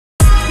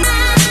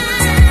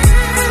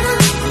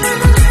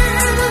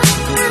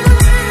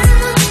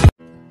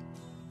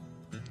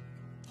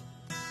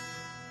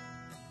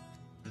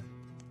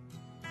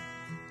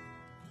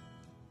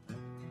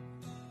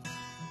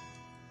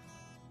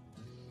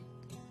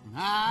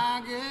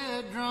I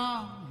get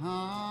drunk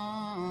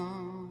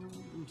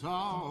and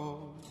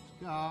talk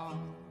to God.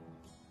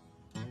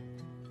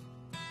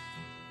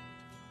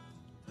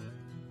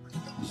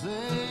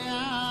 Say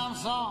I'm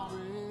sorry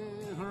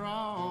for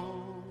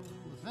all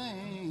the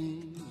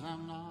things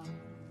I'm not.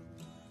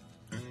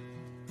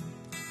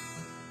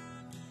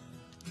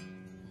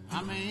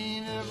 I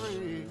mean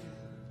every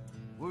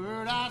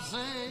word I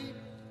say,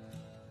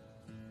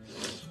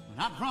 and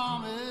I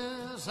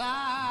promise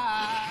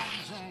I'll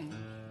change.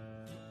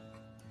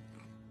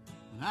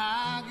 When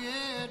I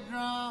get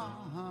drunk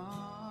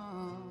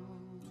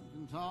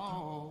and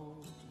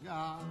talk to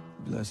God.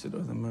 Blessed are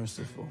the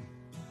merciful,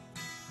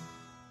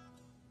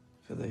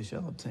 for they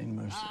shall obtain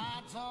mercy.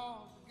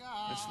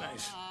 That's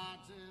nice.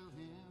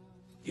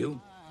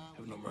 You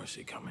have no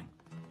mercy coming.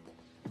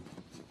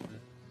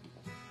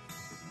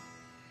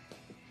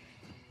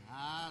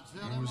 I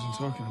wasn't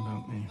talking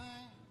about me.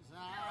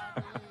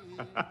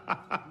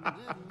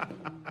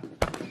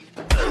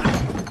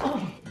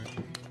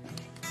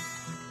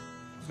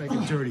 Make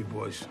it dirty,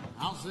 boys.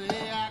 I'll say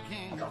I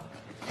can't.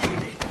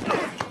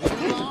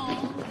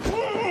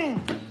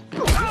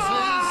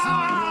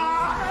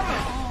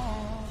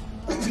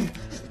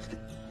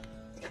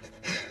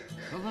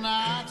 But when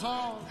I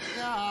talk to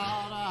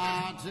God,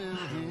 I tell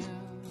him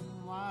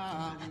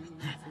why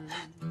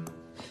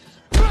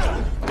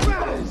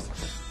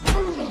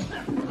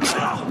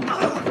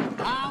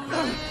I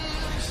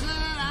wish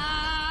that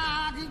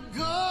I could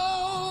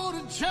go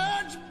to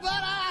church,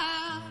 but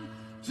I'm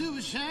too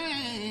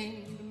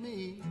ashamed to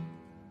meet.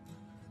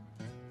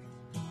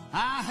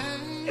 I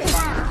hate the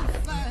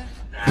fact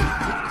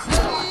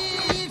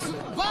it takes a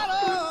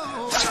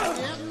bottle to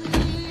get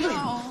me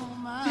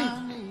on my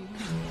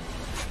knees.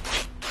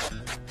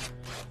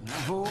 And I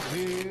hope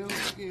he'll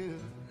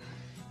forgive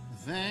the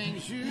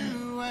things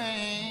you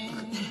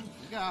ain't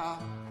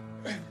forgot.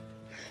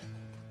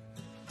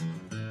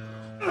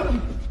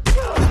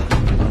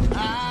 I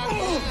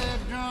get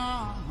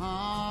drunk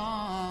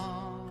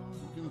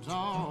and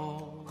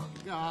talk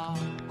to God.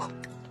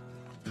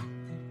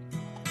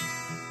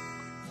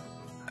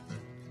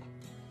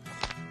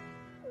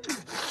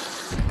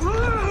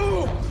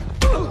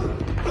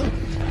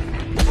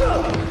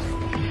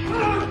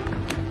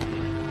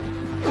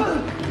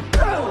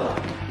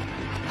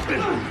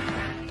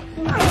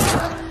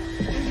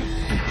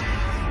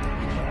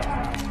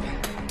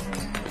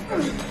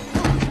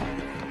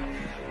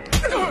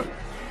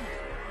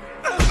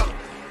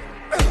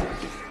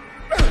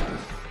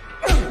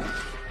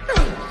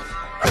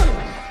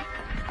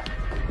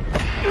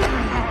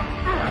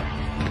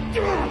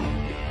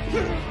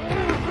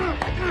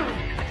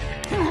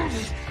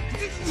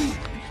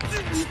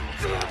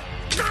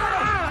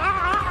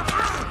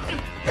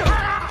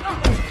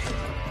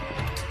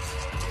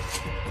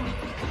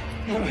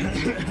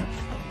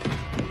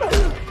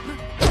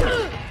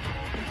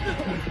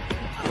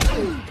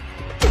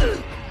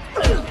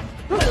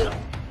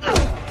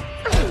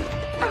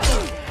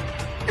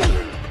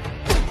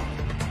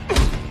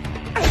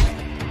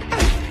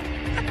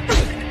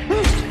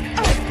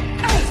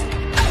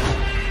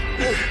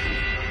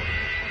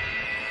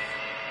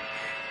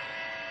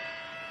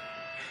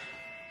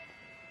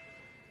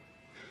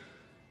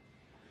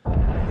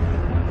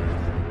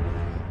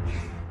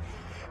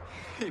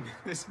 Hey,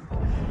 listen.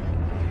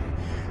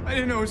 I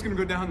didn't know it was gonna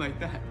go down like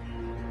that.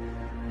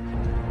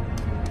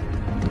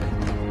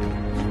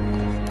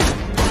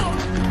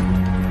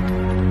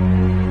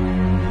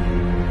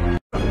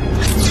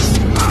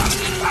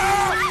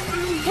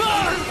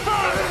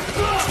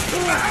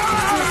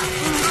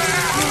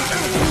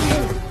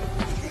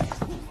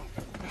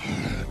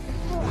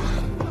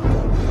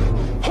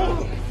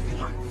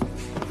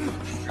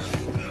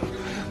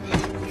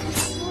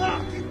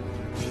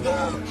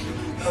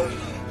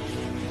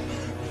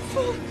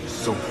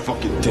 So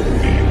fucking dead,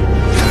 man.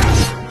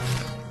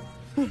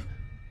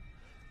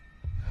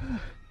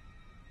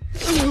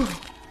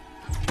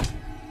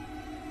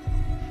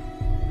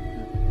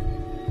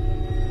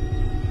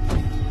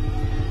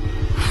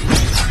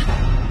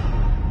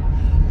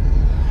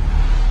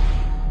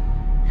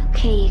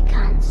 Okay, you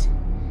cunts.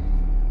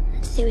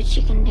 Let's see what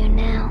you can do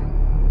now.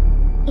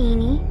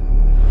 Eeny,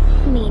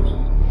 meeny,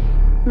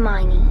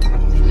 miny,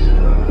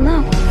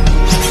 mo.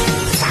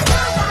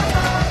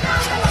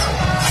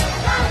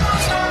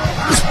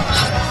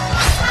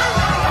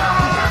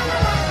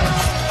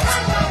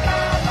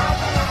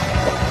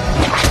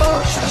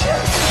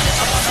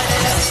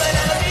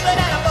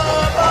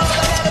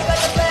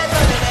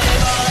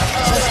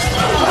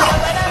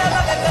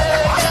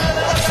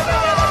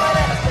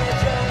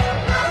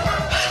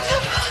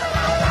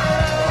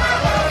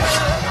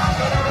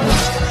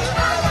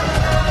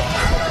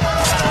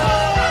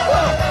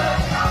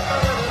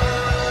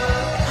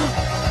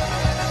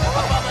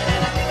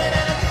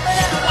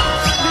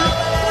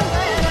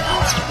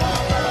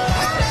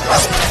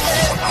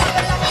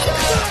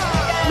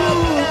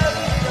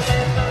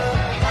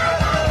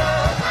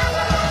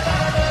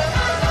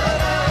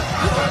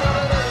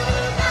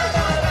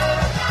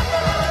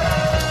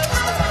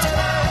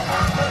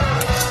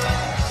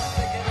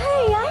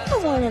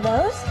 one of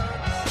those.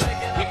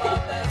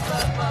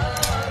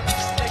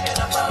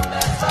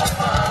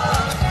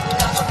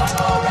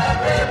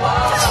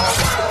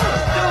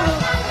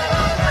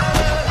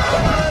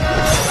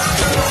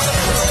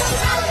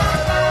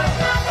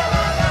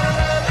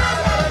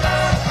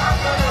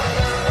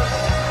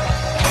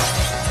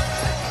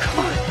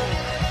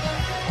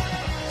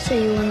 So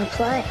you want to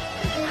play?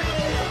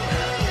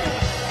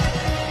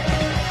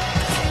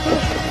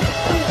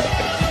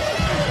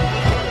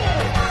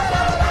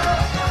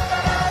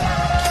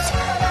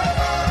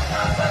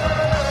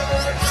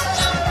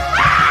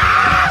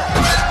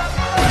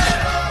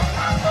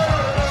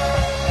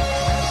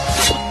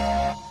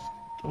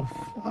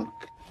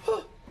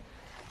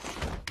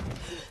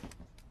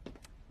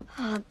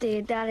 Oh,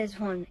 dude, that is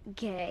one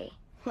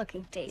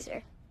gay-looking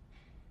taser.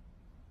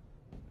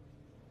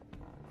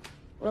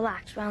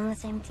 Relax, we're on the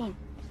same team.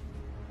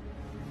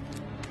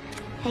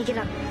 Hey, get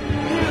up.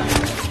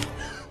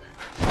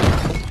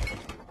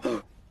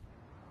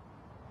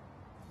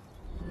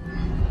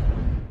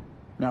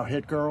 Now,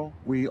 Hit Girl,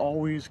 we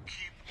always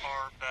keep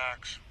our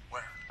backs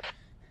where?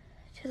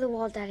 To the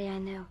wall, Daddy, I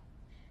know.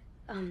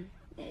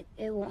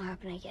 It won't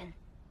happen again.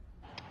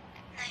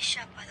 Nice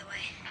shot, by the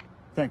way.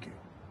 Thank you.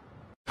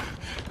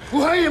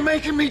 Why are you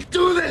making me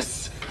do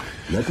this?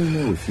 Let me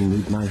know if you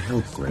need my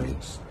help, Gray.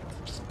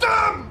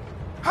 Stop!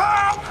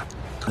 Help!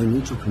 I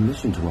need your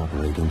permission to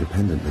operate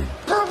independently.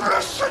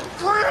 Permission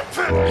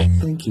granted!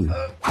 Thank you.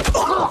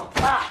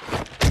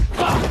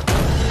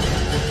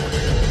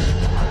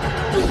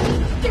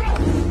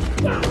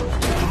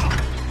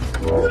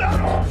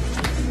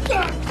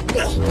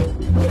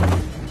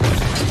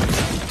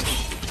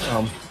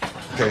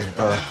 Okay,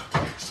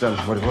 Stem,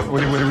 what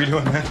are we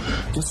doing, man?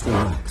 Just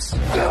relax.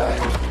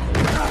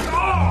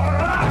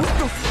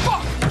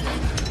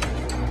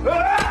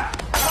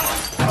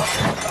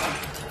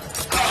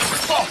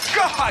 Oh,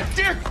 God,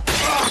 dear!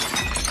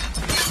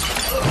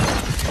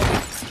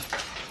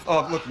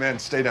 Oh, look, man,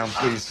 stay down,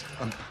 please.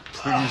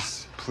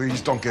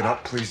 Please don't get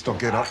up. Please don't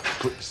get up.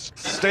 Please.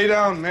 Stay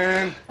down,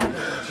 man.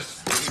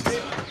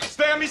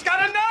 Sam, he's got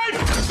a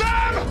knife!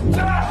 Sam! I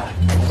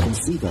can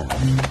see that.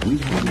 We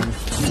have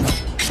enough.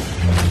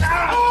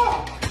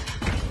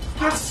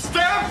 You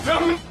stabbed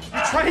him!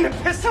 You're trying to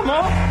piss him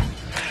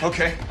off?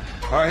 Okay.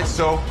 All right,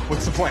 so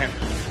what's the plan?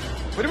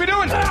 What are we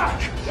doing?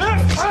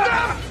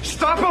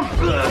 Stop him!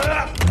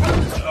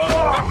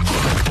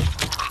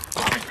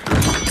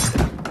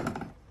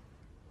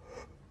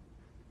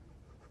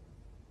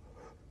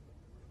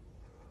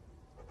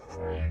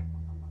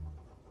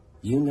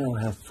 You now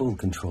have full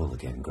control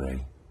again,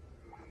 Gray.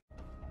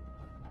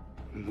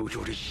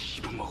 모조리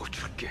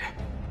씹어먹어줄게.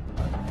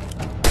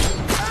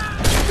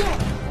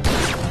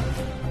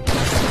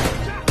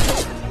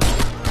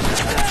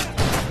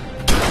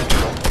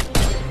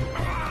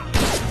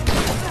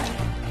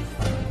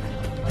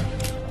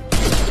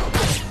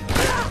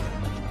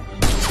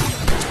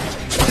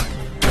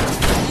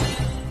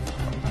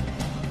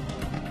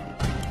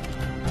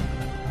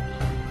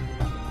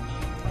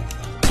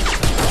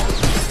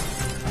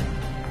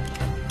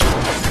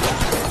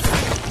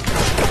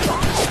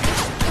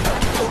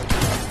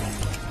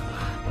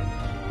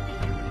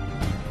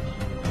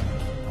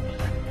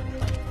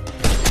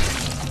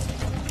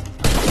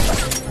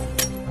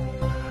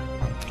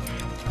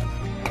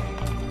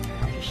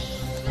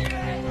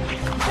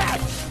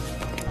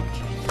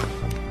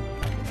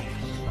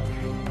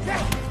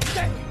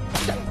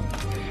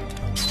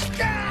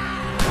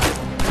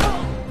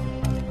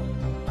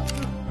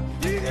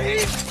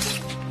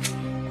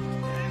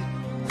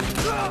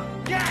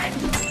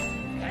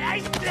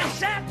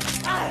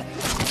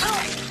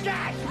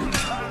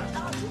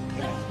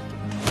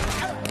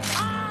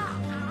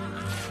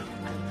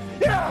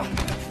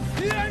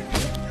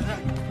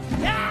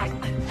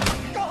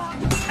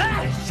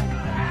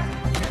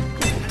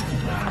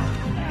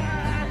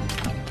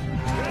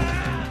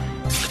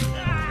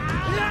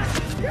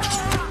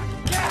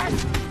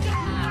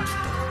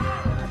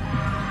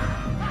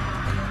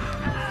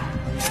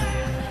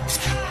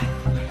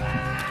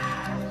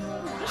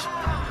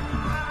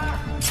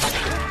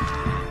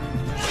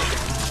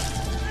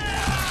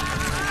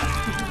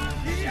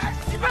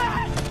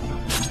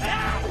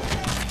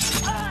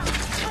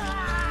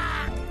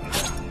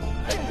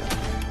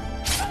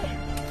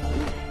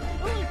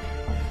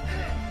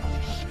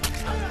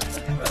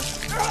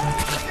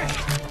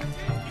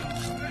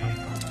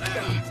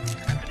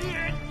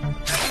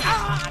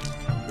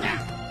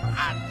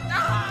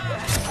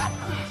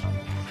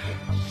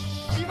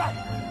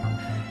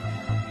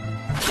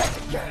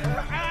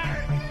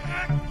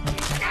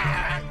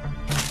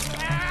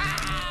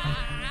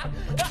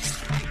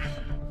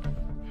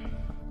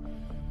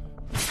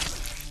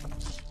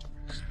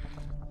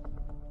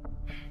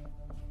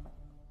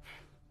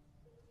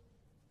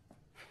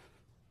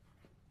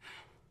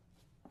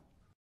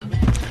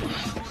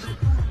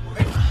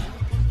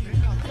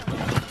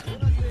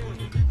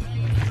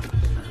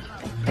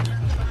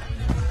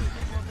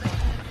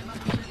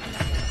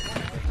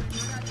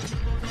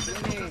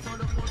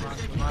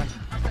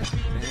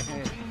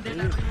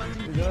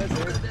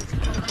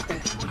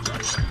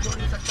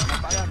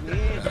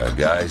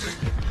 Guys,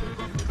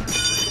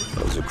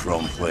 those are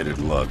chrome-plated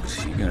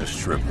lugs. You're gonna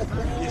strip them.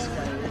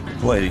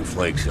 Plating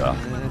flakes off.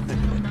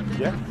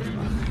 Yeah?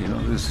 You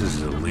know, this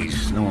is a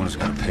lease. No one's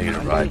gonna pay to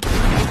ride.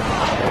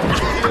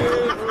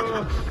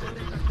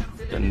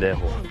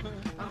 Pendejo.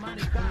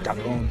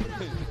 Cabrón.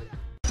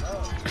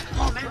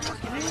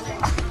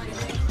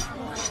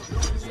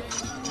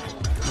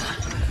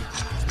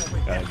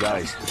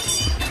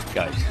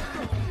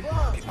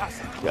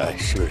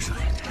 Guys,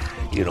 seriously,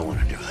 you don't want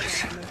to do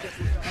this.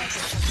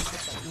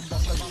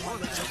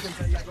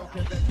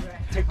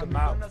 Take them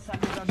out.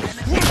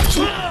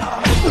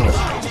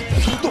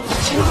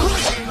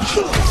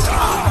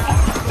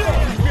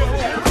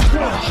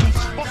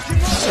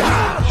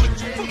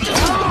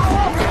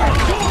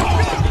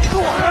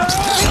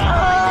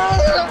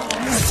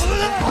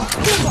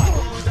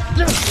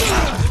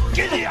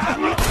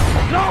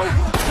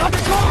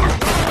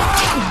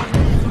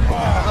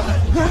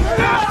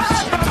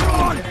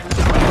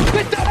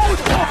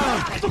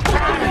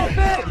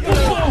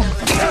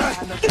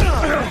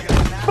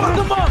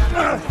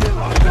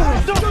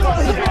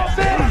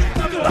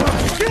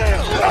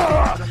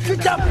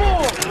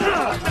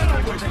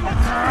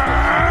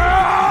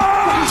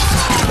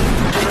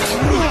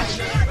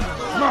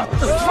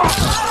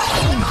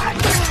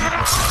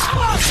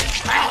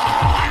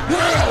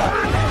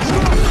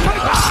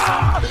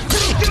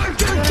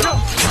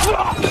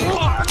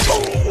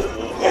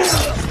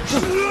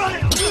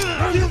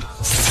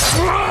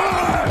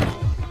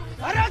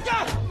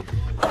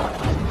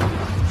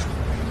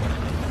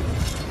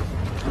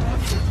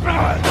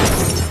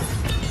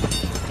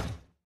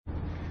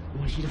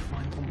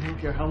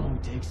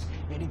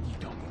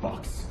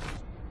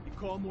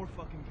 Call more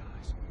fucking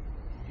guys.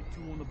 Get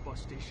 2 on the bus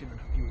station and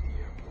a few at the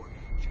airport.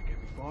 Check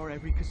every bar,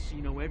 every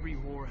casino, every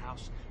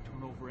whorehouse.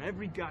 Turn over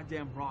every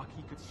goddamn rock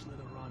he could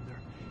slither under.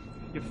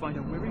 You find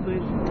out where he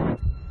lives,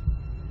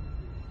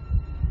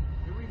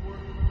 where he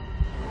works,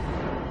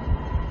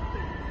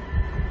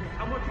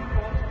 how much he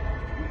costs.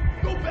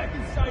 Go back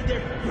inside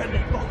there, grab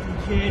that fucking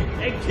kid,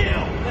 and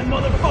kill that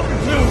motherfucker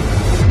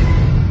too!